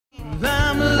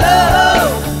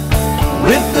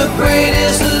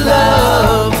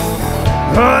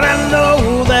But I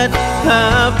know that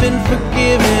I've been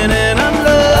forgiven and I'm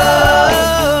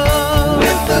loved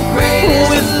with the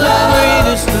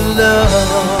greatest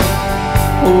love.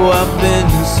 Oh, I've been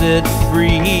set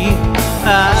free.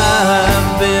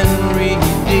 I've been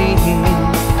redeemed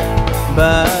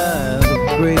by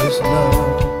the greatest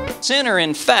love. Sinner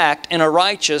in fact and a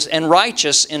righteous, and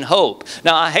righteous in hope.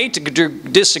 Now I hate to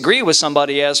disagree with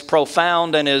somebody as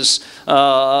profound and as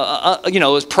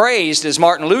as praised as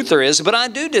Martin Luther is, but I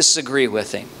do disagree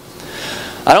with him.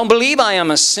 I don't believe I am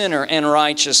a sinner and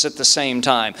righteous at the same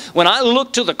time. When I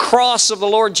look to the cross of the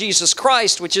Lord Jesus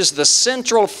Christ, which is the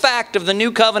central fact of the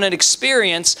New Covenant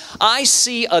experience, I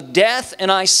see a death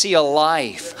and I see a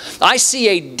life. I see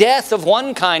a death of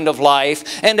one kind of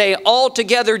life and an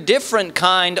altogether different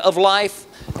kind of life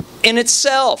in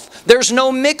itself. There's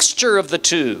no mixture of the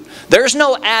two. There's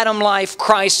no Adam life,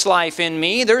 Christ life in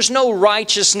me. There's no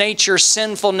righteous nature,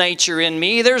 sinful nature in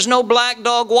me. There's no black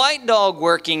dog, white dog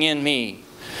working in me.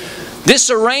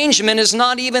 This arrangement is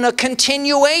not even a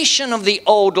continuation of the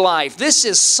old life. This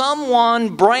is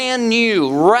someone brand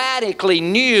new, radically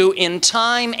new in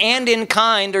time and in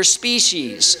kind or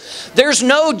species. There's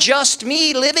no just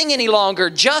me living any longer.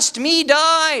 Just me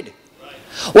died.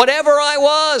 Whatever I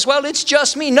was, well, it's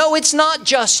just me. No, it's not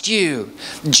just you.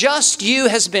 Just you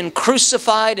has been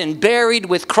crucified and buried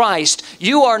with Christ.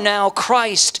 You are now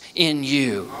Christ in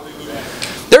you.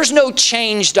 There's no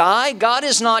changed I. God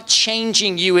is not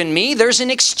changing you and me. There's an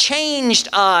exchanged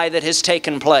I that has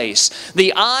taken place.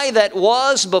 The I that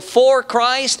was before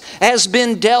Christ has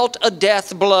been dealt a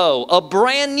death blow. A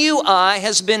brand new I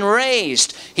has been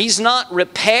raised. He's not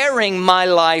repairing my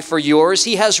life or yours.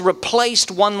 He has replaced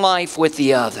one life with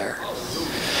the other.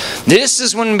 This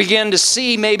is when we begin to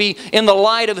see, maybe in the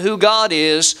light of who God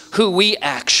is, who we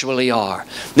actually are.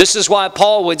 This is why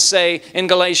Paul would say in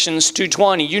Galatians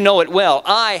 2:20, you know it well,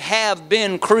 I have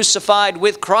been crucified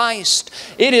with Christ.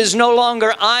 It is no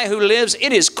longer I who lives,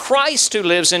 it is Christ who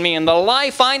lives in me. And the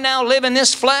life I now live in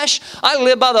this flesh, I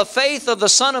live by the faith of the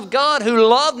Son of God who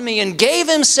loved me and gave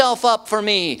Himself up for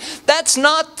me. That's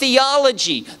not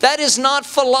theology. That is not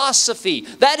philosophy.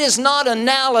 That is not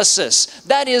analysis.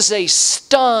 That is a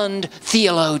stunned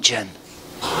theologian.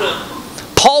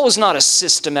 Paul was not a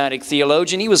systematic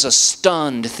theologian. He was a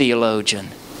stunned theologian.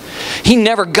 He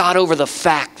never got over the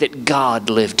fact that God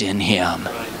lived in him.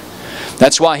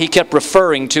 That's why he kept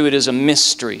referring to it as a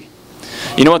mystery.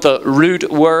 You know what the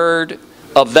root word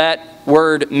of that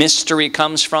word mystery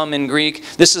comes from in Greek?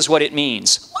 This is what it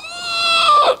means.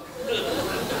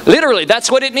 Literally,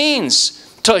 that's what it means.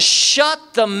 To shut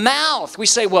the mouth. We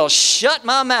say, well, shut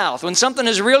my mouth. When something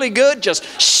is really good, just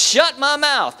shut my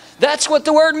mouth. That's what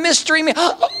the word mystery means.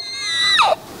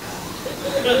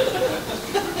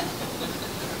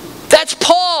 That's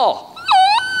Paul.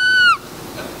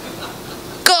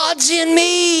 God's in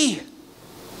me.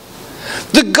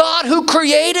 The God who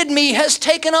created me has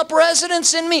taken up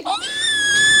residence in me.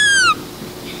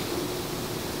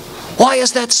 Why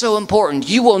is that so important?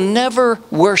 You will never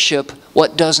worship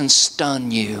what doesn't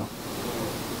stun you.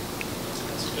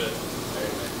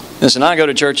 Listen, I go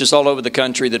to churches all over the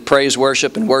country that praise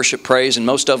worship and worship praise, and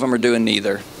most of them are doing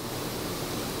neither.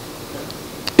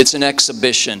 It's an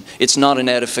exhibition. It's not an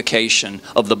edification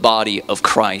of the body of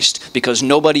Christ, because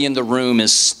nobody in the room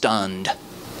is stunned.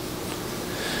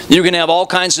 You can have all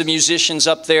kinds of musicians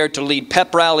up there to lead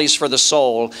pep rallies for the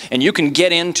soul, and you can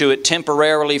get into it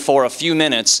temporarily for a few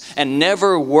minutes and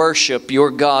never worship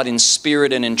your God in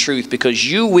spirit and in truth, because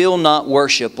you will not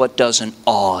worship what doesn't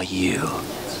awe you.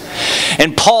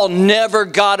 And Paul never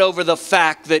got over the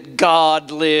fact that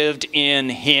God lived in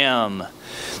him.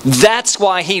 That's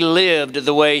why he lived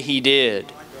the way he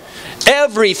did.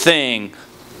 Everything,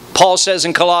 Paul says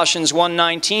in Colossians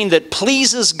 1:19, that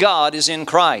pleases God is in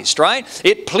Christ, right?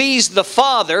 It pleased the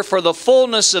Father for the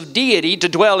fullness of deity to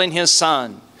dwell in His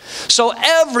Son. So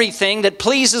everything that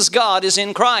pleases God is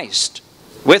in Christ.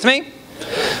 With me?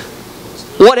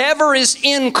 Whatever is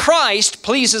in Christ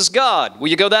pleases God. Will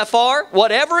you go that far?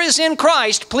 Whatever is in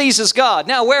Christ pleases God.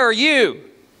 Now, where are you?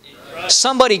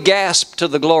 Somebody gasp to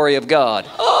the glory of God.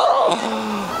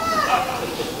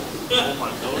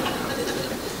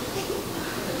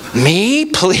 Me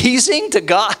pleasing to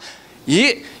God?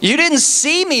 You didn't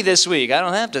see me this week. I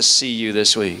don't have to see you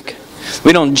this week.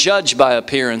 We don't judge by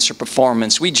appearance or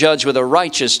performance. We judge with a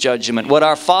righteous judgment. What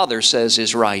our Father says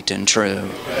is right and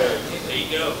true.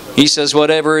 He says,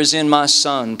 whatever is in my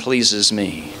Son pleases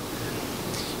me.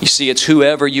 You see, it's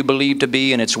whoever you believe to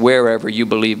be, and it's wherever you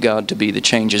believe God to be that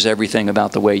changes everything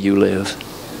about the way you live.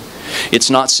 It's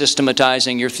not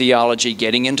systematizing your theology,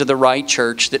 getting into the right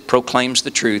church that proclaims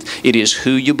the truth. It is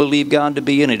who you believe God to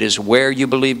be, and it is where you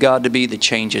believe God to be that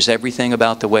changes everything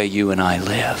about the way you and I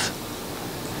live.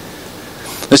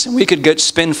 Listen, we could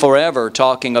spend forever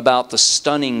talking about the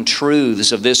stunning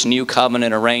truths of this new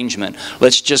covenant arrangement.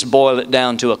 Let's just boil it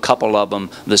down to a couple of them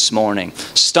this morning.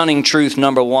 Stunning truth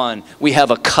number one, we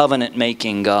have a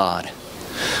covenant-making God.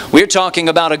 We're talking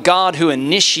about a God who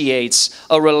initiates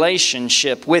a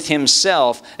relationship with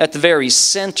Himself at the very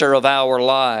center of our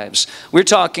lives. We're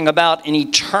talking about an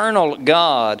eternal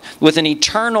God with an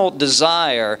eternal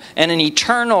desire and an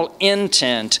eternal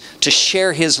intent to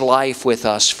share His life with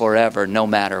us forever, no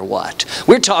matter what.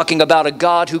 We're talking about a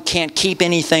God who can't keep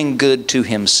anything good to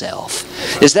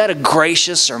Himself. Is that a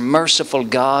gracious or merciful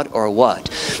God or what?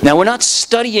 Now, we're not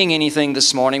studying anything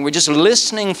this morning. We're just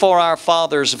listening for our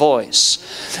Father's voice.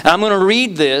 I'm going to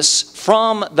read this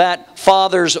from that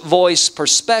Father's voice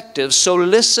perspective, so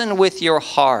listen with your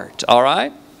heart, all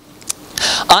right?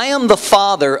 I am the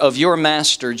Father of your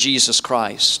Master, Jesus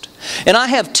Christ, and I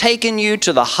have taken you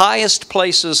to the highest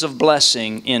places of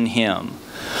blessing in Him.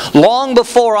 Long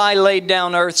before I laid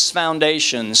down earth's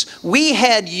foundations, we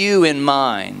had you in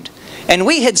mind. And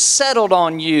we had settled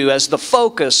on you as the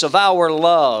focus of our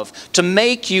love to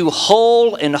make you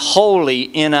whole and holy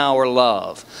in our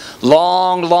love.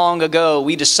 Long, long ago,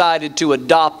 we decided to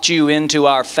adopt you into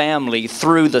our family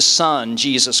through the Son,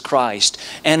 Jesus Christ.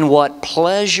 And what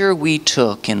pleasure we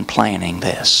took in planning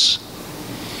this.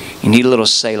 You need a little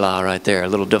Selah right there, a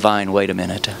little divine wait a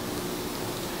minute.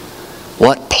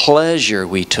 What pleasure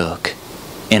we took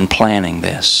in planning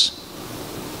this.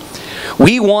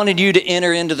 We wanted you to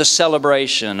enter into the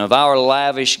celebration of our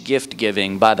lavish gift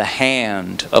giving by the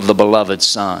hand of the beloved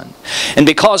Son. And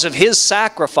because of His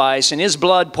sacrifice and His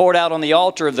blood poured out on the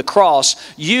altar of the cross,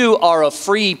 you are a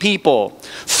free people,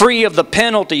 free of the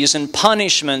penalties and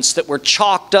punishments that were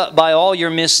chalked up by all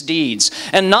your misdeeds.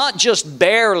 And not just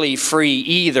barely free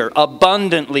either,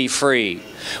 abundantly free.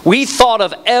 We thought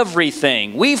of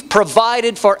everything. We've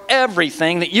provided for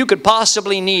everything that you could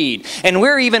possibly need. And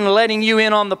we're even letting you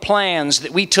in on the plans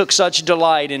that we took such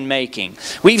delight in making.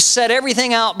 We've set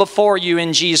everything out before you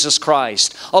in Jesus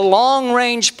Christ. A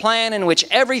long-range plan in which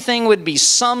everything would be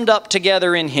summed up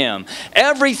together in Him.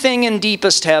 Everything in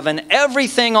deepest heaven,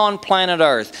 everything on planet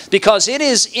earth. Because it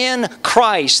is in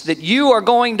Christ that you are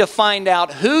going to find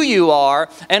out who you are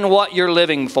and what you're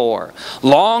living for.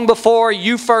 Long before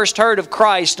you first heard of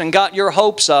Christ and got your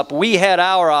hopes up, we had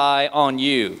our eye on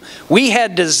you. We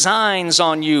had designs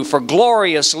on you for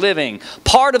glorious living.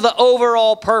 Part of the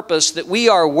overall purpose that we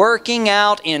are working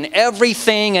out in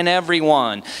everything and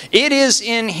everyone. It is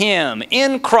in Him,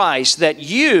 in Christ, that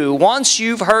you, once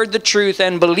you've heard the truth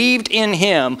and believed in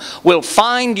Him, will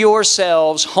find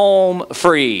yourselves home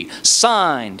free,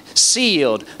 signed,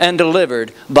 sealed, and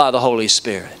delivered by the Holy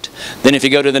Spirit. Then if you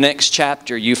go to the next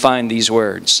chapter, you find these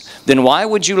words. Then why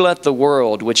would you let the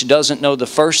world, which doesn't know the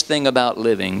first thing about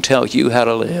living, tell you how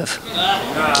to live?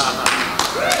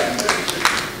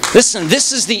 Listen,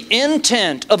 this is the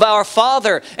intent of our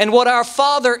Father. And what our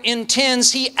Father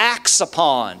intends, He acts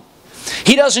upon.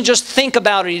 He doesn't just think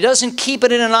about it. He doesn't keep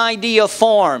it in an idea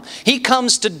form. He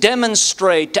comes to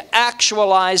demonstrate, to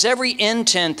actualize every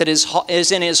intent that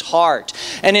is in His heart.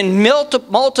 And in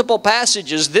multiple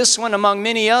passages, this one among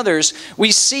many others,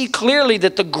 we see clearly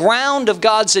that the ground of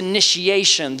God's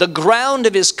initiation, the ground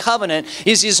of His covenant,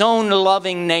 is His own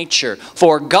loving nature.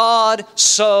 For God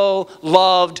so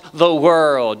loved the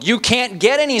world. You can't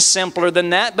get any simpler than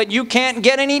that, but you can't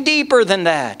get any deeper than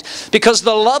that. Because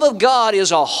the love of God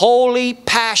is a holy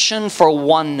passion for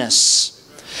oneness.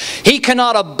 He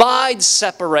cannot abide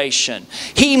separation.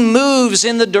 He moves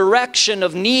in the direction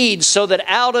of need so that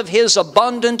out of His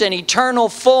abundant and eternal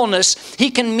fullness, He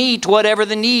can meet whatever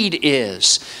the need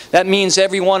is. That means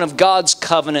every one of God's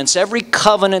covenants, every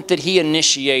covenant that He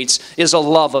initiates is a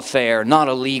love affair, not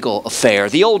a legal affair.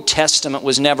 The Old Testament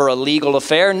was never a legal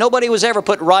affair. Nobody was ever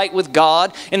put right with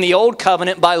God in the Old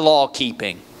Covenant by law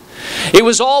keeping. It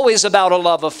was always about a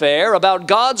love affair, about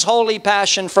God's holy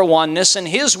passion for oneness and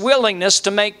His willingness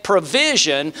to make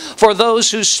provision for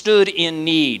those who stood in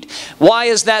need. Why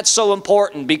is that so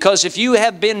important? Because if you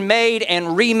have been made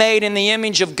and remade in the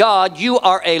image of God, you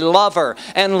are a lover,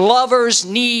 and lovers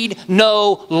need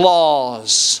no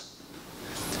laws.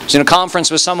 I was in a conference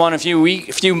with someone a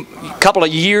couple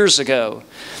of years ago,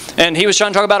 and he was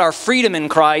trying to talk about our freedom in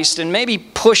Christ and maybe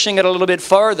pushing it a little bit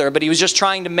further, but he was just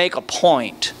trying to make a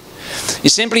point. He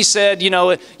simply said, you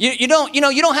don't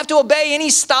have to obey any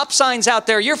stop signs out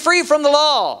there. You're free from the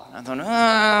law. I thought,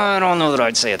 I don't know that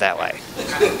I'd say it that way.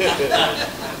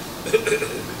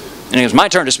 And it was my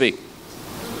turn to speak.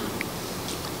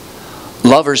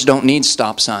 Lovers don't need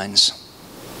stop signs.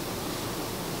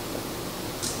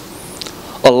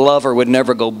 A lover would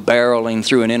never go barreling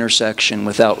through an intersection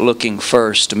without looking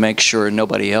first to make sure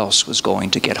nobody else was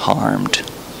going to get harmed.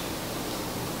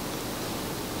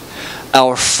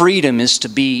 Our freedom is to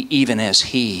be even as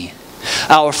He.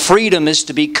 Our freedom is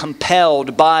to be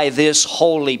compelled by this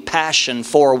holy passion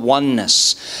for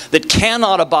oneness that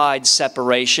cannot abide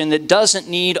separation, that doesn't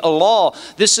need a law.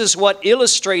 This is what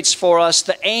illustrates for us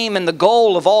the aim and the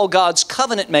goal of all God's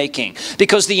covenant making.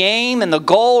 Because the aim and the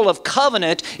goal of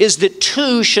covenant is that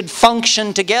two should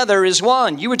function together as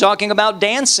one. You were talking about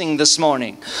dancing this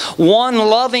morning. One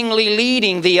lovingly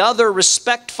leading, the other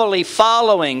respectfully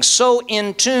following, so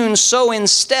in tune, so in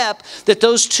step, that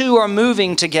those two are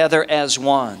moving together as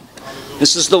one.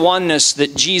 This is the oneness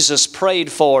that Jesus prayed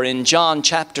for in John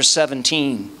chapter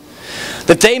 17.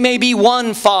 That they may be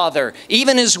one, Father,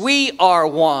 even as we are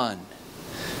one.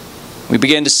 We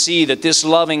begin to see that this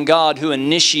loving God who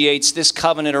initiates this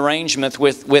covenant arrangement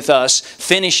with us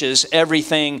finishes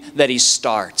everything that He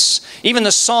starts. Even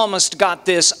the psalmist got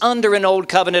this under an old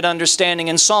covenant understanding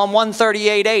in Psalm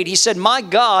 138:8. He said, "My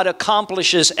God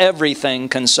accomplishes everything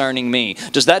concerning me."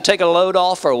 Does that take a load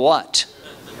off or what?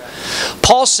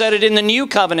 Paul said it in the New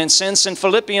Covenant sense in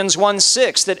Philippians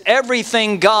 1:6 that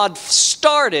everything God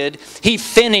started, He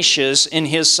finishes in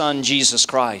His Son Jesus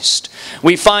Christ.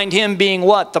 We find Him being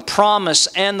what? The promise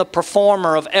and the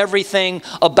performer of everything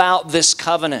about this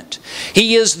covenant.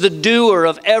 He is the doer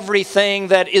of everything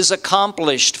that is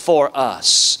accomplished for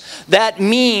us. That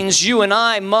means you and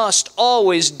I must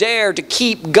always dare to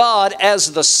keep God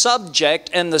as the subject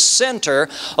and the center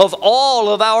of all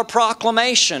of our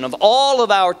proclamation, of all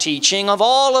of our teaching, of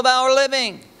all of our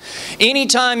living.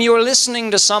 Anytime you are listening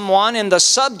to someone and the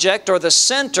subject or the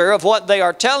center of what they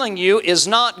are telling you is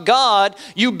not God,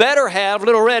 you better have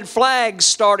little red flags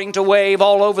starting to wave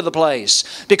all over the place.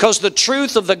 Because the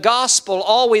truth of the gospel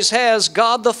always has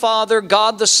God the Father,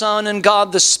 God the Son, and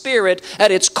God the Spirit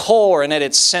at its core and at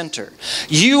its center.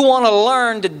 You want to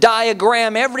learn to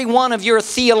diagram every one of your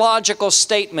theological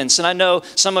statements. And I know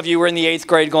some of you were in the 8th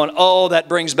grade going, "Oh, that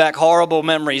brings back horrible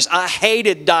memories. I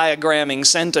hated diagramming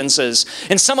sentences."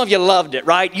 And some of you loved it,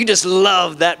 right? You just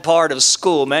loved that part of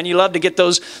school, man. You love to get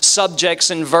those subjects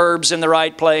and verbs in the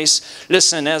right place.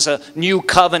 Listen, as a new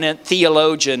covenant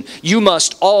theologian, you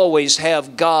must always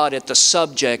have God at the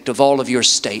subject of all of your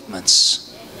statements.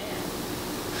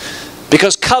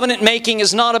 Because covenant making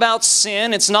is not about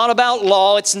sin, it's not about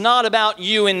law, it's not about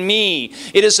you and me.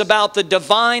 It is about the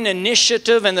divine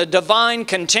initiative and the divine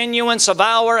continuance of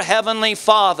our Heavenly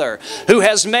Father, who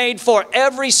has made for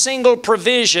every single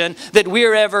provision that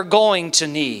we're ever going to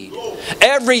need.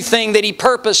 Everything that He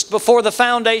purposed before the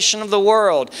foundation of the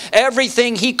world,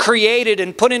 everything He created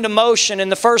and put into motion in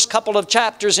the first couple of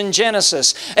chapters in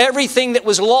Genesis, everything that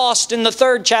was lost in the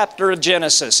 3rd chapter of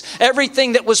Genesis,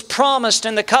 everything that was promised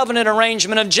in the covenant arrangement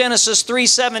of Genesis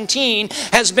 3:17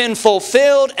 has been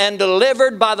fulfilled and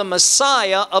delivered by the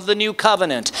Messiah of the new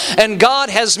covenant. And God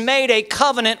has made a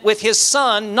covenant with His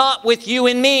Son, not with you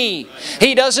and me.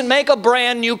 He doesn't make a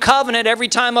brand new covenant every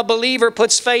time a believer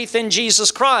puts faith in Jesus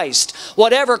Christ.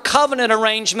 Whatever covenant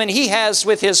arrangement He has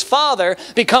with His Father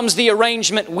becomes the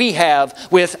arrangement we have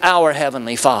with our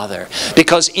Heavenly Father.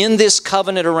 Because in this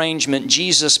covenant arrangement,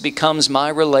 Jesus becomes my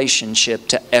relationship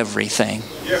to everything.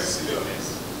 Yes, He does.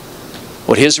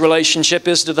 What His relationship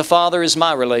is to the Father is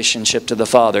my relationship to the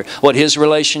Father. What His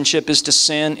relationship is to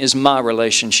sin is my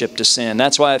relationship to sin.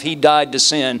 That's why if He died to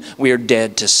sin, we are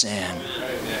dead to sin.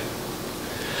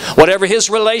 Whatever His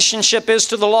relationship is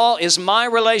to the law is my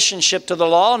relationship to the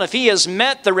law. And if He has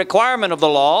met the requirement of the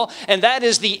law, and that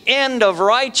is the end of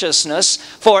righteousness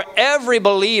for every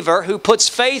believer who puts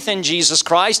faith in Jesus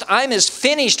Christ, I'm as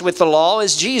finished with the law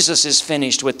as Jesus is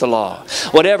finished with the law.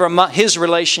 Whatever His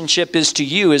relationship is to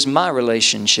you is my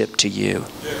relationship to you.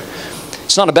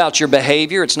 It's not about your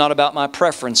behavior. It's not about my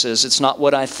preferences. It's not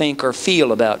what I think or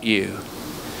feel about you.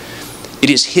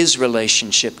 It is His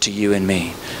relationship to you and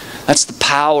me. That's the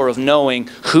power of knowing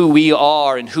who we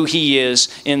are and who He is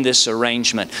in this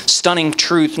arrangement. Stunning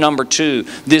truth number 2.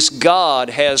 This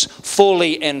God has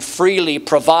fully and freely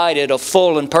provided a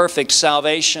full and perfect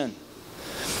salvation.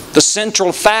 The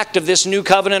central fact of this new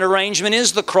covenant arrangement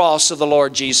is the cross of the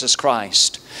Lord Jesus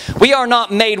Christ. We are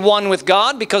not made one with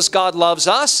God because God loves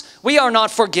us. We are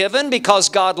not forgiven because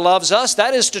God loves us.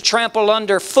 That is to trample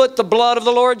underfoot the blood of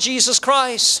the Lord Jesus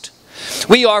Christ.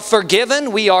 We are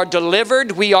forgiven, we are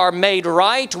delivered, we are made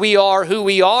right, we are who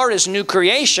we are as new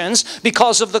creations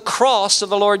because of the cross of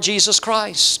the Lord Jesus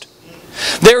Christ.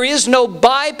 There is no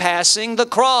bypassing the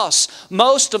cross.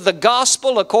 Most of the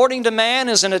gospel, according to man,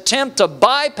 is an attempt to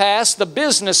bypass the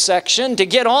business section to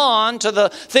get on to the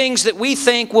things that we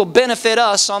think will benefit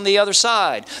us on the other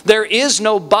side. There is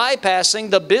no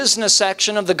bypassing the business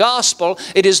section of the gospel.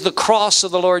 It is the cross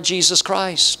of the Lord Jesus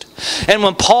Christ. And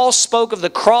when Paul spoke of the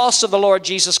cross of the Lord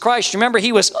Jesus Christ, remember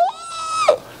he was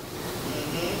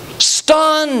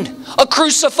stunned. A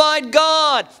crucified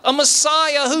God, a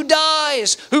Messiah who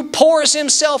dies, who pours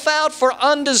himself out for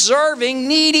undeserving,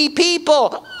 needy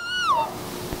people.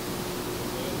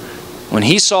 When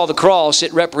he saw the cross,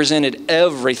 it represented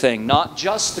everything, not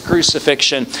just the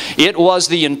crucifixion. It was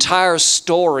the entire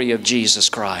story of Jesus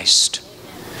Christ.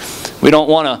 We don't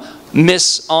want to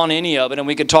miss on any of it, and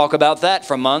we could talk about that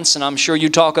for months, and I'm sure you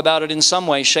talk about it in some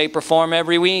way, shape, or form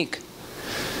every week.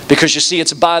 Because you see,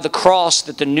 it's by the cross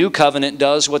that the new covenant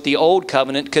does what the old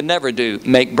covenant could never do,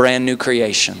 make brand new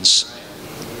creations.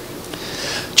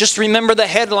 Just remember the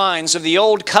headlines of the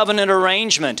old covenant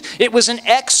arrangement. It was an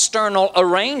external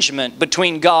arrangement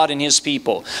between God and His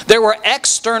people. There were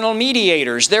external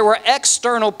mediators. There were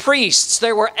external priests.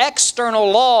 There were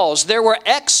external laws. There were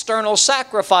external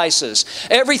sacrifices.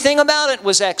 Everything about it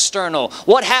was external.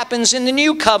 What happens in the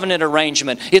new covenant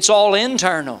arrangement? It's all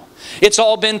internal. It's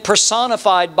all been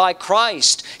personified by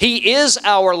Christ. He is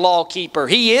our lawkeeper.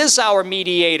 He is our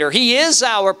mediator. He is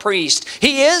our priest.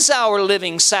 He is our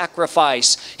living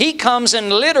sacrifice. He comes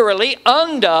and literally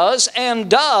undoes and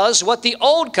does what the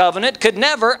old covenant could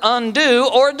never undo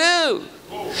or do.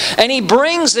 And He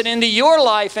brings it into your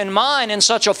life and mine in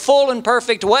such a full and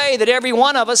perfect way that every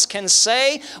one of us can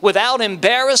say without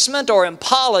embarrassment or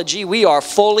apology, we are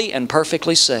fully and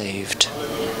perfectly saved.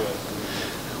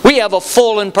 We have a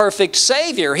full and perfect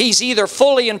Savior. He's either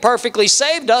fully and perfectly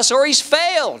saved us or He's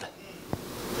failed.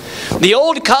 The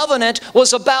old covenant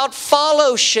was about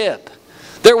fellowship.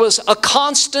 There was a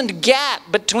constant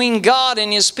gap between God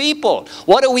and His people.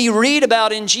 What do we read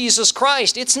about in Jesus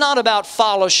Christ? It's not about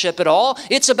fellowship at all.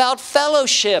 It's about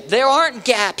fellowship. There aren't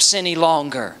gaps any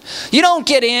longer. You don't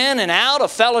get in and out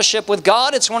of fellowship with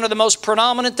God. It's one of the most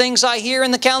predominant things I hear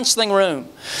in the counseling room.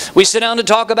 We sit down to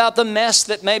talk about the mess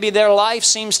that maybe their life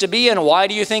seems to be in. Why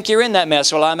do you think you're in that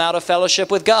mess? Well, I'm out of fellowship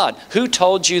with God. Who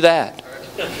told you that?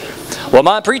 Well,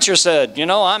 my preacher said,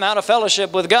 I'm out of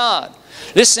fellowship with God.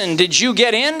 Listen, did you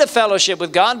get into fellowship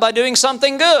with God by doing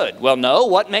something good? Well, no.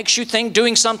 What makes you think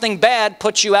doing something bad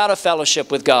puts you out of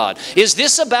fellowship with God? Is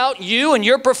this about you and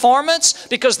your performance?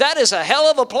 Because that is a hell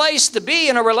of a place to be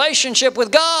in a relationship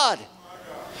with God.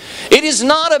 It is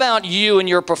not about you and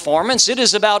your performance. It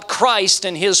is about Christ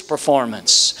and His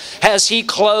performance. Has He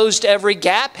closed every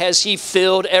gap? Has He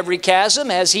filled every chasm?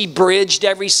 Has He bridged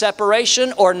every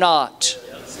separation or not?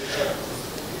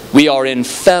 We are in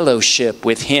fellowship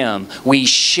with Him. We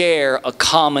share a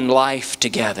common life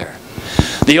together.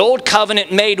 The old covenant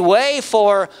made way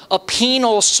for a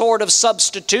penal sort of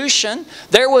substitution.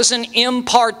 There was an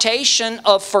impartation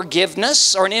of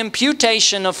forgiveness or an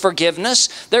imputation of forgiveness.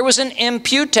 There was an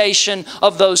imputation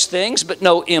of those things, but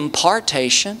no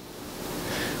impartation.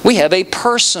 We have a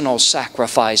personal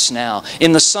sacrifice now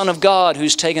in the Son of God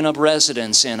who's taken up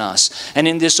residence in us. And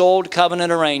in this old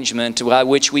covenant arrangement by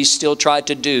which we still try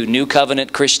to do New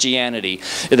Covenant Christianity,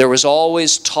 there was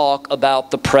always talk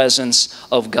about the presence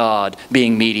of God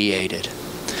being mediated.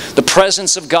 The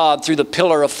presence of God through the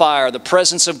pillar of fire, the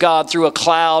presence of God through a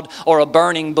cloud or a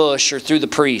burning bush or through the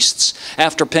priests.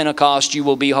 After Pentecost, you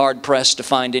will be hard-pressed to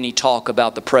find any talk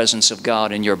about the presence of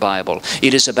God in your Bible.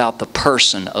 It is about the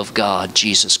person of God,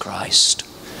 Jesus Christ.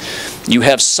 You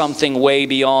have something way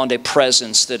beyond a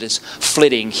presence that is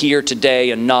flitting here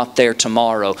today and not there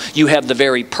tomorrow. You have the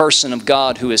very person of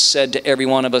God who has said to every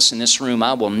one of us in this room,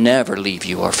 I will never leave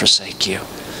you or forsake you.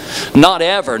 Not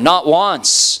ever, not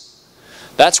once.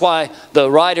 That's why the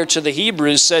writer to the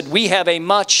Hebrews said, we have a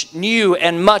much new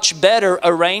and much better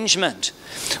arrangement.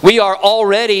 We are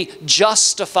already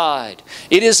justified.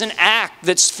 It is an act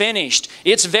that's finished.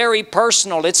 It's very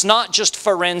personal. It's not just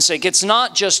forensic. It's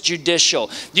not just judicial.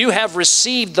 You have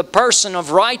received the person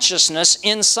of righteousness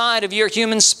inside of your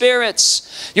human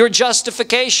spirits. Your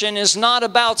justification is not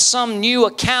about some new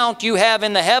account you have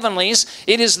in the heavenlies.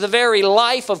 It is the very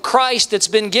life of Christ that's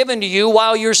been given to you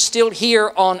while you're still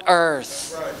here on earth.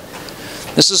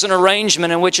 This is an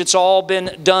arrangement in which it's all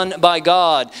been done by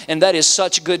God. And that is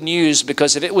such good news,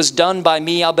 because if it was done by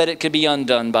me, I'll bet it could be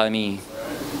undone by me.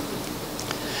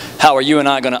 How are you and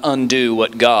I going to undo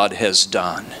what God has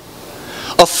done?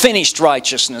 A finished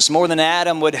righteousness, more than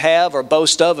Adam would have or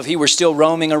boast of if he were still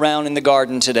roaming around in the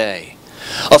garden today.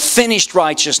 A finished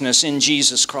righteousness in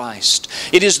Jesus Christ.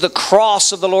 It is the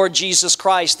cross of the Lord Jesus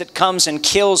Christ that comes and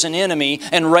kills an enemy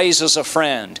and raises a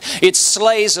friend. It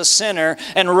slays a sinner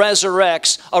and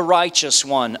resurrects a righteous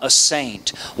one, a saint.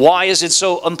 Why is it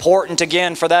so important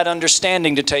again for that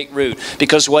understanding to take root?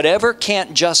 Because whatever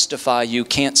can't justify you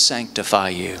can't sanctify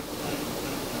you.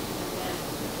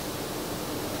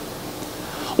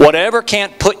 Whatever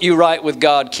can't put you right with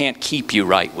God can't keep you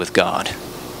right with God.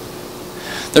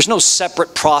 There's no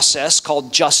separate process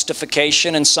called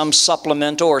justification and some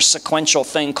supplemental or sequential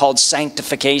thing called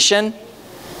sanctification.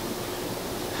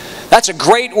 That's a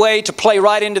great way to play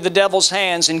right into the devil's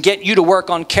hands and get you to work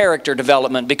on character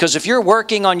development. Because if you're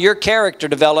working on your character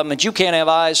development, you can't have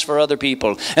eyes for other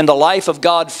people. And the life of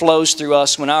God flows through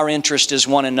us when our interest is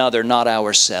one another, not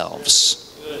ourselves.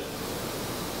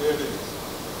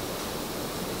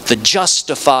 The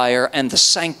justifier and the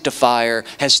sanctifier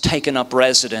has taken up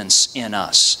residence in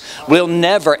us. We'll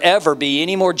never ever be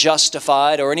any more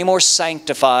justified or any more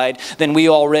sanctified than we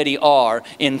already are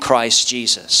in Christ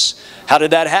Jesus. How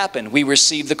did that happen? We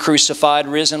received the crucified,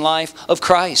 risen life of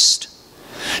Christ.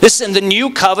 Listen, the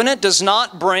new covenant does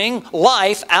not bring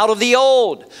life out of the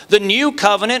old. The new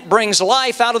covenant brings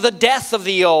life out of the death of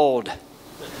the old.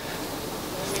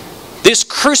 This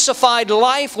crucified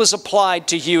life was applied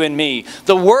to you and me.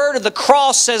 The word of the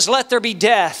cross says, let there be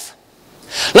death.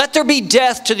 Let there be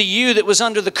death to the you that was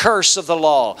under the curse of the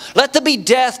law. Let there be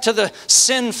death to the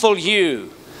sinful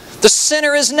you. The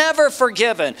sinner is never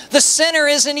forgiven. The sinner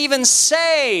isn't even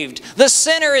saved. The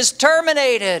sinner is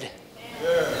terminated.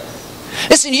 Yeah.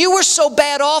 Listen, you were so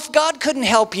bad off, God couldn't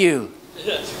help you.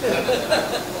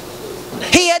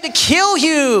 He had to kill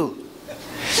you.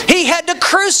 He had to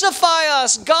crucify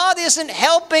us. God isn't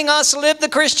helping us live the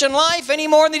Christian life any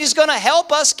more than He's going to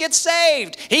help us get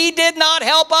saved. He did not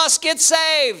help us get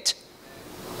saved.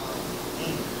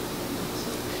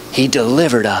 He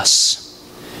delivered us.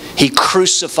 He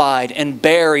crucified and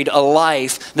buried a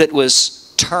life that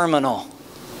was terminal.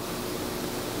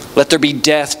 Let there be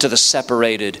death to the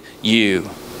separated you.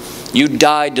 You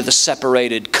died to the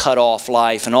separated, cut off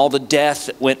life and all the death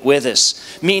that went with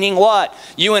us. Meaning what?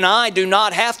 You and I do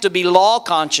not have to be law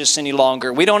conscious any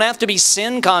longer. We don't have to be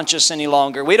sin conscious any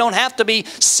longer. We don't have to be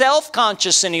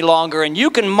self-conscious any longer. And you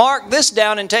can mark this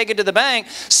down and take it to the bank.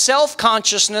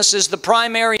 Self-consciousness is the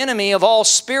primary enemy of all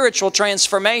spiritual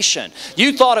transformation.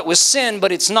 You thought it was sin,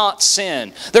 but it's not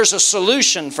sin. There's a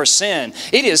solution for sin.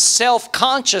 It is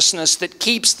self-consciousness that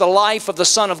keeps the life of the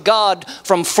Son of God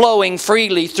from flowing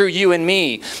freely through you and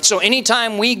me. So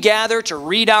anytime we gather to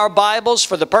read our Bibles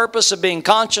for the purpose of being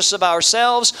conscious of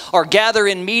ourselves or gather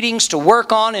in meetings to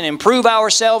work on and improve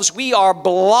ourselves, we are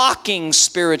blocking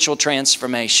spiritual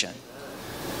transformation.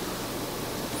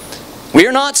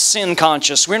 We're not sin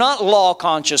conscious. We're not law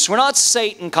conscious. We're not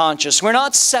Satan conscious. We're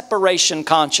not separation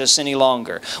conscious any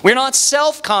longer. We're not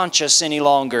self-conscious any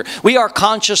longer. We are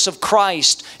conscious of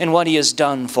Christ and what He has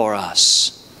done for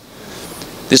us.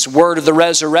 This word of the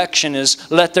resurrection is,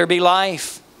 let there be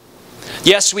life.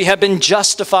 Yes, we have been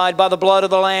justified by the blood of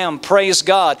the Lamb. Praise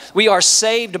God. We are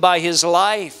saved by His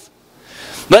life.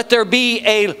 Let there be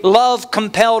a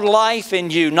love-compelled life in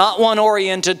you, not one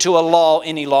oriented to a law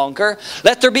any longer.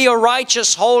 Let there be a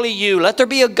righteous, holy you. Let there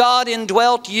be a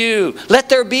God-indwelt you. Let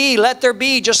there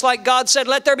be, just like God said,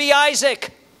 let there be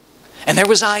Isaac. And there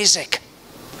was Isaac.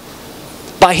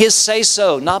 By His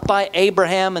say-so, not by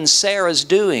Abraham and Sarah's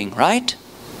doing, right?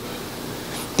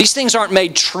 These things aren't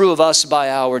made true of us by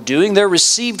our doing. They're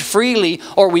received freely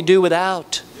or we do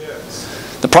without.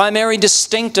 Yes. The primary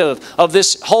distinctive of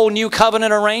this whole new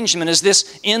covenant arrangement is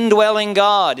this indwelling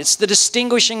God. It's the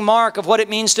distinguishing mark of what it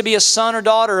means to be a son or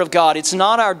daughter of God. It's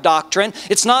not our doctrine.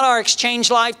 It's not our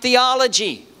exchange life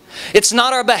theology. It's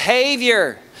not our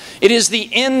behavior. It is the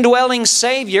indwelling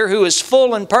Savior who is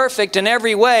full and perfect in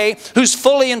every way, who's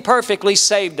fully and perfectly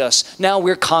saved us. Now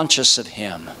we're conscious of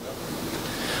Him.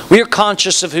 We are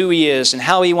conscious of who He is and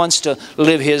how He wants to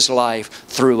live His life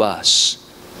through us.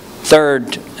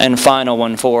 Third and final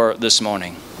one for this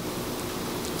morning.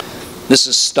 This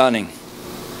is stunning.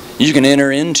 You can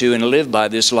enter into and live by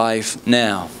this life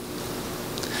now.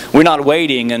 We're not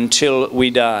waiting until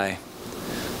we die.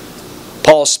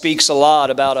 Paul speaks a lot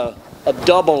about a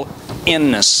double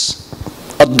inness.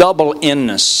 A double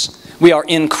inness. We are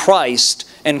in Christ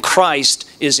and Christ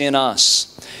is in us.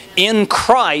 In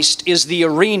Christ is the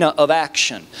arena of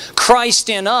action. Christ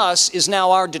in us is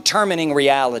now our determining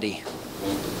reality.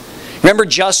 Remember,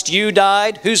 just you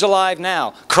died? Who's alive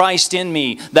now? Christ in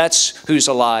me. That's who's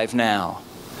alive now.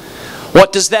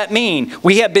 What does that mean?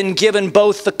 We have been given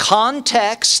both the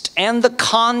context and the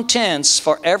contents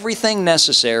for everything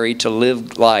necessary to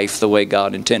live life the way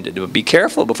God intended. But be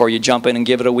careful before you jump in and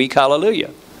give it a weak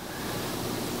hallelujah,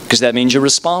 because that means you're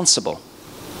responsible.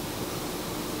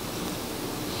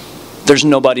 There's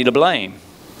nobody to blame.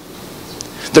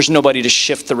 There's nobody to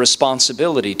shift the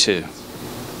responsibility to.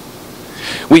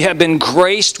 We have been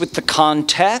graced with the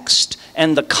context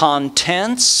and the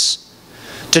contents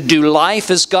to do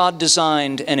life as God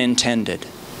designed and intended.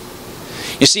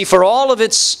 You see, for all of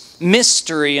its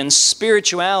mystery and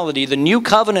spirituality, the New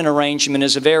Covenant arrangement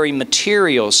is a very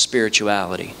material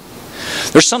spirituality.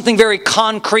 There's something very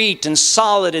concrete and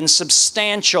solid and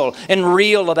substantial and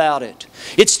real about it.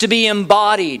 It's to be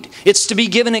embodied. It's to be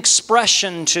given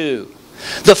expression to.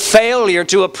 The failure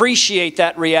to appreciate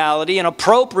that reality and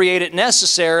appropriate it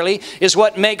necessarily is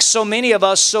what makes so many of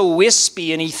us so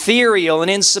wispy and ethereal and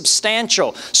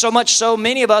insubstantial. So much so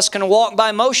many of us can walk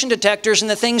by motion detectors and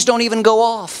the things don't even go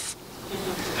off.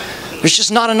 There's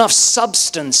just not enough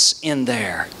substance in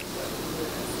there.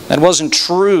 That wasn't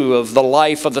true of the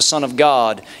life of the Son of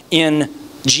God in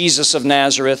Jesus of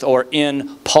Nazareth or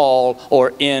in Paul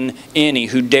or in any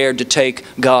who dared to take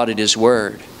God at His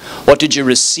word. What did you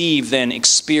receive then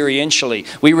experientially?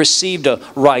 We received a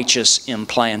righteous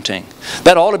implanting.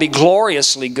 That ought to be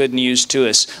gloriously good news to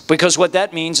us, because what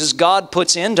that means is God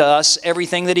puts into us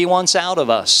everything that He wants out of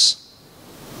us.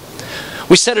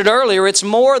 We said it earlier, it's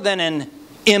more than an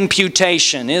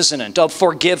imputation, isn't it, of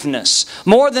forgiveness.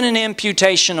 More than an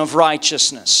imputation of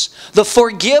righteousness. The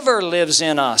forgiver lives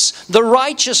in us. The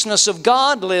righteousness of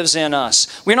God lives in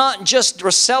us. We're not just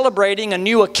celebrating a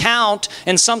new account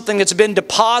and something that's been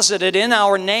deposited in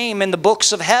our name in the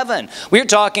books of heaven. We're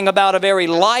talking about a very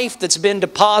life that's been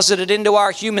deposited into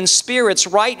our human spirits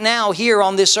right now here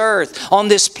on this earth, on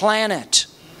this planet.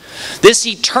 This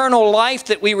eternal life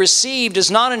that we received is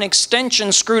not an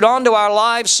extension screwed onto our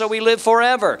lives so we live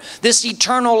forever. This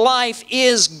eternal life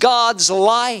is God's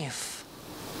life.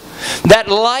 That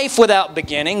life without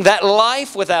beginning, that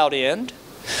life without end,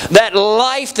 that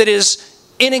life that is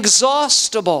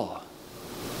inexhaustible.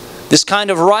 This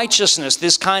kind of righteousness,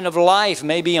 this kind of life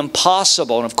may be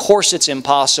impossible. And of course it's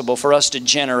impossible for us to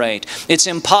generate. It's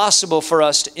impossible for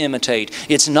us to imitate.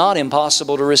 It's not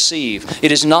impossible to receive.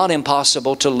 It is not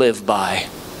impossible to live by.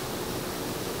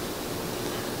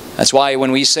 That's why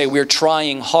when we say we're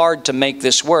trying hard to make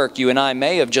this work, you and I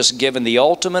may have just given the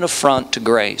ultimate affront to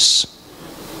grace.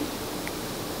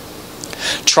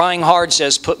 Trying hard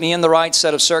says, put me in the right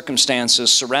set of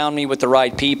circumstances, surround me with the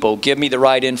right people, give me the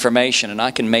right information, and I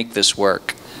can make this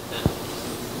work.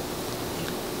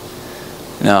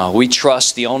 No, we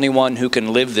trust the only one who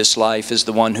can live this life is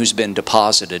the one who's been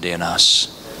deposited in us.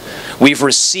 We've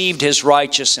received His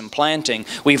righteous implanting.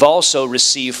 We've also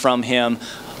received from Him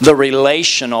the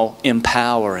relational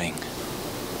empowering.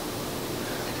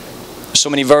 So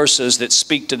many verses that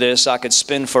speak to this, I could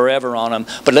spend forever on them.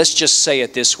 But let's just say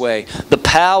it this way. The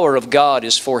power of God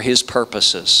is for His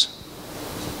purposes.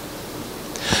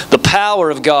 The power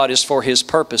of God is for His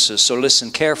purposes. So listen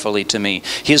carefully to me.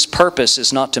 His purpose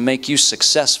is not to make you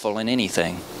successful in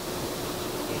anything.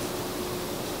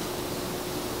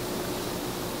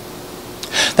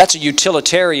 That's a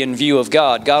utilitarian view of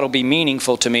God. God will be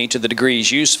meaningful to me to the degree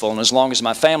He's useful. And as long as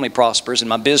my family prospers and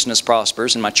my business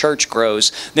prospers and my church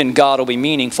grows, then God will be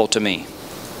meaningful to me.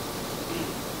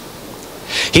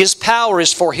 His power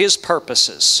is for His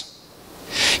purposes.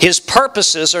 His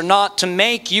purposes are not to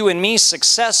make you and me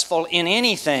successful in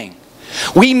anything.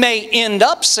 We may end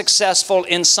up successful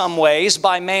in some ways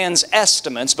by man's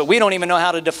estimates, but we don't even know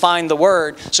how to define the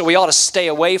word, so we ought to stay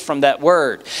away from that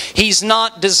word. He's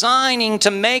not designing to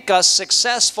make us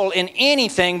successful in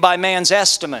anything by man's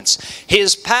estimates.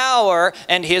 His power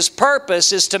and His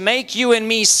purpose is to make you and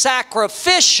me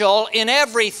sacrificial in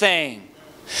everything.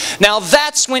 Now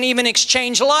that's when even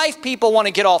Exchange Life people want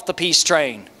to get off the peace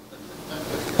train.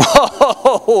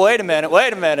 Whoa, wait a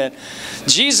minute.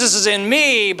 Jesus is in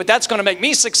me, but that's going to make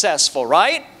me successful,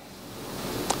 right?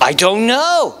 I don't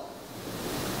know.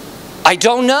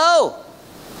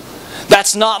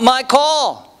 That's not my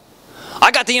call.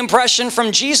 I got the impression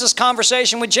from Jesus'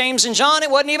 conversation with James and John,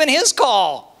 it wasn't even His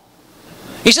call.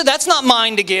 He said, that's not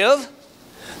mine to give.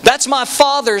 That's my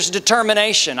Father's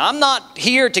determination. I'm not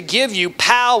here to give you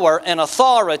power and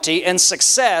authority and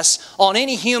success on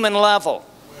any human level.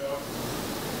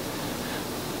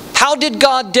 How did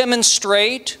God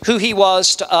demonstrate who He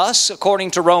was to us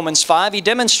according to Romans 5? He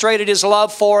demonstrated His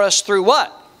love for us through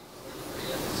what?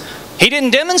 He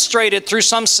didn't demonstrate it through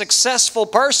some successful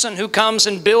person who comes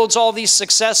and builds all these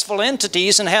successful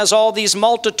entities and has all these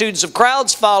multitudes of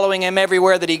crowds following him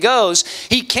everywhere that he goes.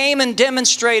 He came and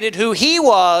demonstrated who he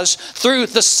was through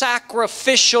the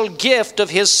sacrificial gift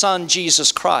of his Son,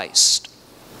 Jesus Christ.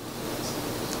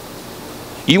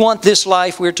 You want this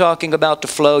life we're talking about to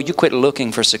flow, you quit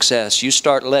looking for success. You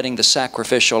start letting the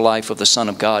sacrificial life of the Son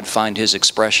of God find His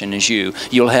expression as you.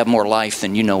 You'll have more life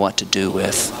than you know what to do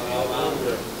with.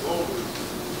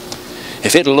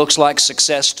 If it looks like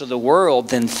success to the world,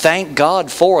 then thank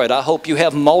God for it. I hope you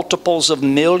have multiples of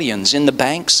millions in the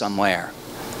bank somewhere.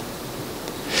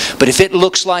 But if it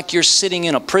looks like you're sitting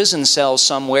in a prison cell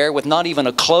somewhere with not even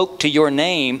a cloak to your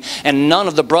name, and none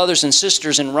of the brothers and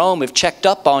sisters in Rome have checked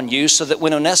up on you, so that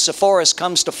when Onesiphorus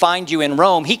comes to find you in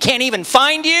Rome, he can't even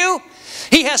find you.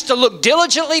 He has to look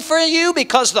diligently for you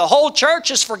because the whole church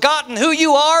has forgotten who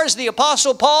you are as the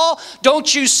Apostle Paul.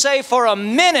 Don't you say for a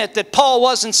minute that Paul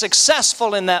wasn't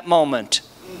successful in that moment.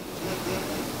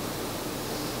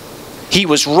 He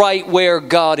was right where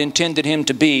God intended him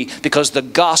to be, because the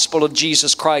gospel of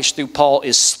Jesus Christ through Paul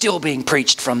is still being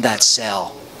preached from that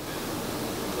cell.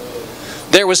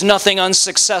 There was nothing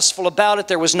unsuccessful about it.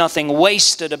 There was nothing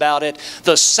wasted about it.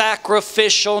 The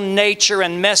sacrificial nature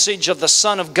and message of the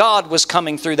Son of God was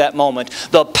coming through that moment.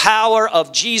 The power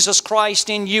of Jesus Christ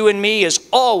in you and me is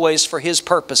always for His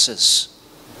purposes.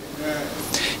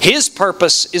 His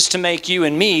purpose is to make you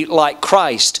and me like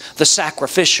Christ, the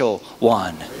sacrificial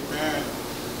one.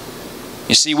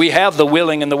 You see, we have the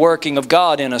willing and the working of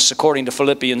God in us, according to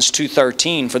Philippians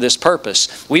 2:13, for this purpose.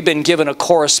 We've been given a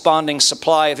corresponding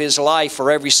supply of His life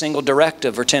for every single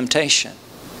directive or temptation.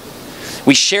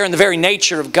 We share in the very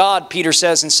nature of God, Peter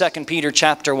says in 2 Peter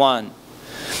chapter 1.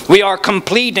 We are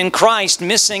complete in Christ,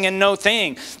 missing in no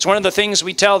thing. It's one of the things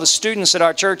we tell the students at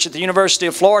our church at the University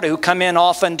of Florida who come in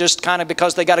often just kind of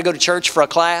because they got to go to church for a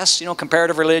class, you know,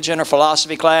 comparative religion or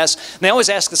philosophy class. And they always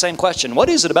ask the same question: what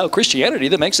is it about Christianity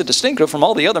that makes it distinctive from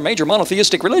all the other major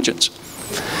monotheistic religions?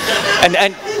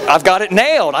 And I've got it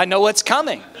nailed. I know what's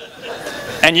coming.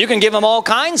 And you can give them all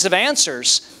kinds of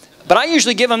answers. But I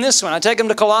usually give them this one. I take them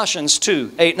to Colossians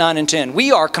 2, 8, 9, and 10.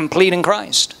 We are complete in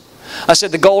Christ. I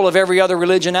said the goal of every other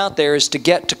religion out there is to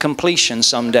get to completion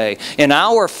someday. In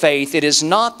our faith, it is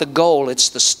not the goal, it's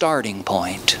the starting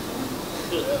point.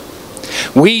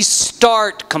 We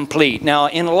start complete. Now,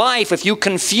 in life, if you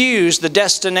confuse the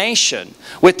destination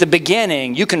with the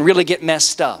beginning, you can really get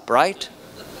messed up, right?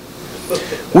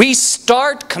 We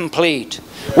start complete.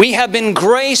 We have been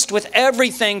graced with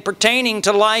everything pertaining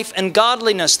to life and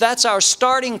godliness. That's our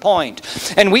starting point.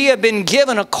 And we have been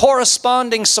given a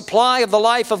corresponding supply of the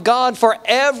life of God for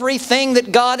everything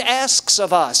that God asks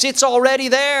of us. It's already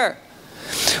there.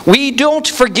 We don't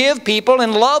forgive people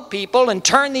and love people and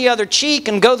turn the other cheek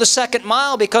and go the second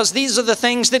mile because these are the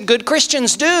things that good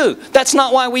Christians do. That's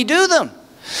not why we do them.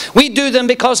 We do them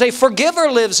because a forgiver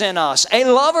lives in us, a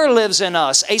lover lives in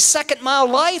us, a second mile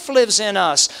life lives in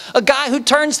us, a guy who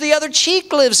turns the other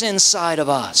cheek lives inside of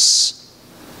us.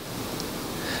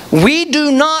 We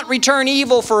do not return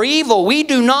evil for evil. We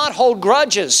do not hold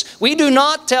grudges. We do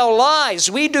not tell lies.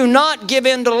 We do not give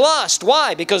in to lust.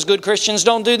 Why? Because good Christians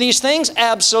don't do these things?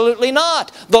 Absolutely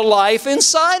not. The life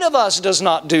inside of us does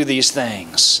not do these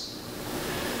things.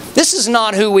 This is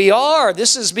not who we are.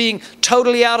 This is being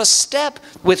totally out of step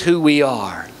with who we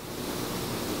are.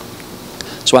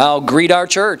 That's why I'll greet our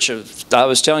church. I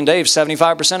was telling Dave,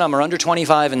 75% of them are under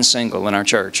 25 and single in our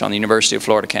church on the University of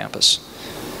Florida campus.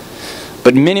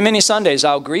 But many, many Sundays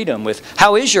I'll greet them with,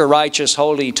 how is your righteous,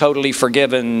 holy, totally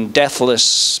forgiven,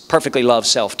 deathless, perfectly loved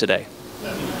self today?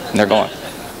 And they're going.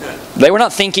 They were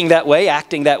not thinking that way,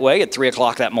 acting that way at 3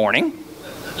 o'clock that morning.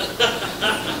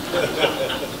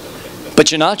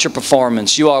 But you're not your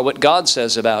performance. You are what God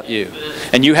says about you.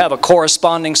 And you have a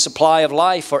corresponding supply of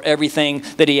life for everything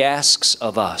that He asks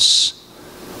of us.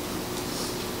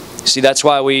 See, that's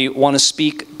why we want to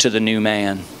speak to the new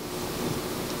man.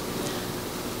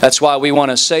 That's why we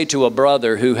want to say to a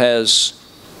brother who has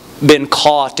been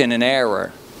caught in an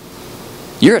error,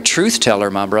 you're a truth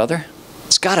teller, my brother.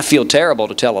 It's got to feel terrible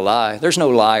to tell a lie. There's no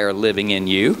liar living in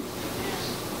you.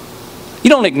 You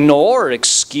don't ignore or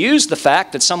excuse the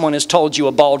fact that someone has told you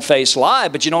a bald-faced lie,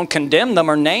 but you don't condemn them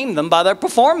or name them by their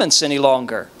performance any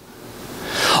longer.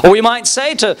 Or we might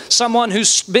say to someone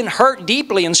who's been hurt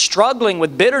deeply and struggling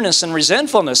with bitterness and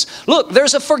resentfulness, look,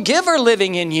 there's a forgiver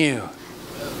living in you.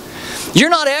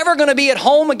 You're not ever going to be at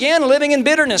home again living in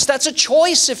bitterness. That's a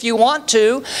choice if you want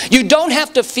to. You don't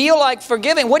have to feel like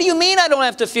forgiving. What do you mean I don't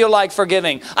have to feel like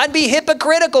forgiving? I'd be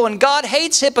hypocritical, and God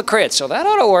hates hypocrites. So that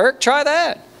ought to work. Try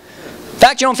that. In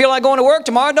fact, you don't feel like going to work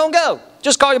tomorrow, don't go.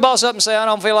 Just call your boss up and say, I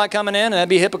don't feel like coming in, and that'd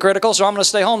be hypocritical, so I'm going to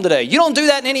stay home today. You don't do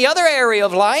that in any other area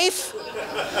of life.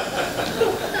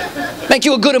 Make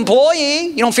you a good employee.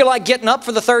 You don't feel like getting up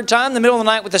for the third time in the middle of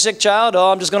the night with a sick child.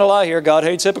 Oh, I'm just going to lie here. God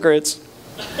hates hypocrites.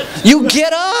 You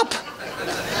get up.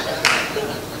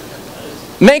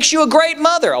 Makes you a great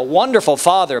mother. A wonderful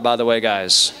father, by the way,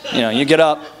 guys. You know, you get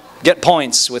up, get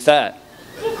points with that.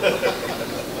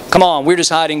 Come on, we're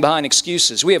just hiding behind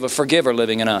excuses. We have a forgiver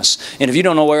living in us. And if you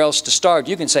don't know where else to start,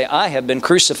 you can say, I have been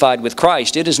crucified with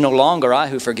Christ. It is no longer I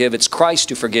who forgive, it's Christ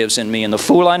who forgives in me. And the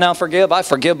fool I now forgive, I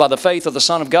forgive by the faith of the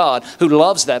Son of God who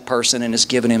loves that person and has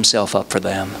given himself up for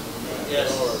them.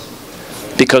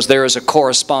 Yes. Because there is a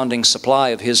corresponding supply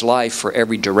of His life for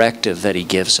every directive that He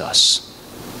gives us.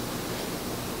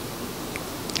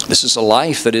 This is a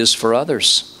life that is for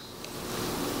others.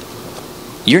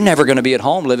 You're never going to be at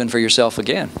home living for yourself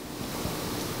again.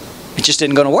 It just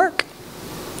isn't going to work.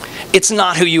 It's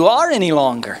not who you are any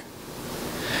longer.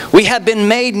 We have been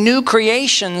made new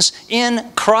creations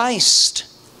in Christ.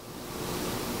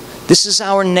 This is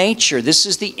our nature. This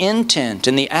is the intent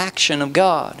and the action of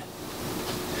God.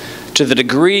 To the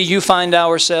degree you find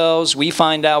ourselves, we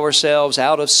find ourselves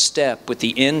out of step with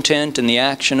the intent and the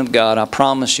action of God, I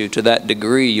promise you, to that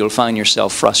degree you'll find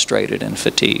yourself frustrated and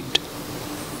fatigued.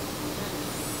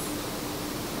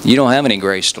 You don't have any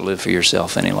grace to live for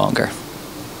yourself any longer.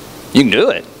 You can do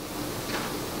it.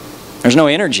 There's no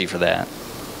energy for that.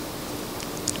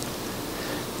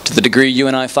 To the degree you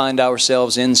and I find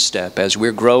ourselves in step as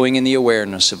we're growing in the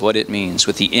awareness of what it means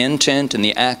with the intent and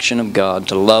the action of God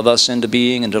to love us into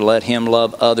being and to let Him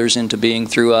love others into being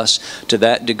through us, to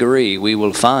that degree we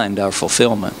will find our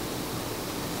fulfillment.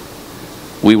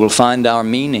 We will find our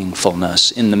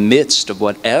meaningfulness in the midst of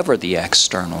whatever the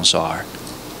externals are.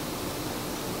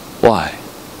 Why?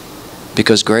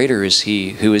 Because greater is He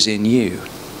who is in you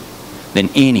than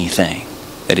anything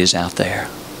that is out there.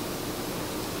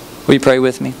 Will you pray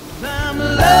with me? I'm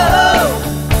loved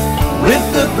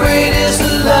with the greatest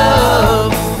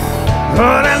love.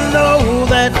 Lord, I know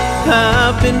that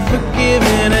I've been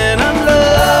forgiven, and I'm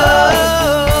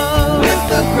loved with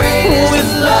the greatest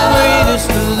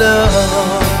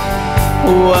love.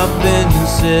 Oh, I've been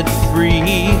set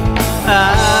free.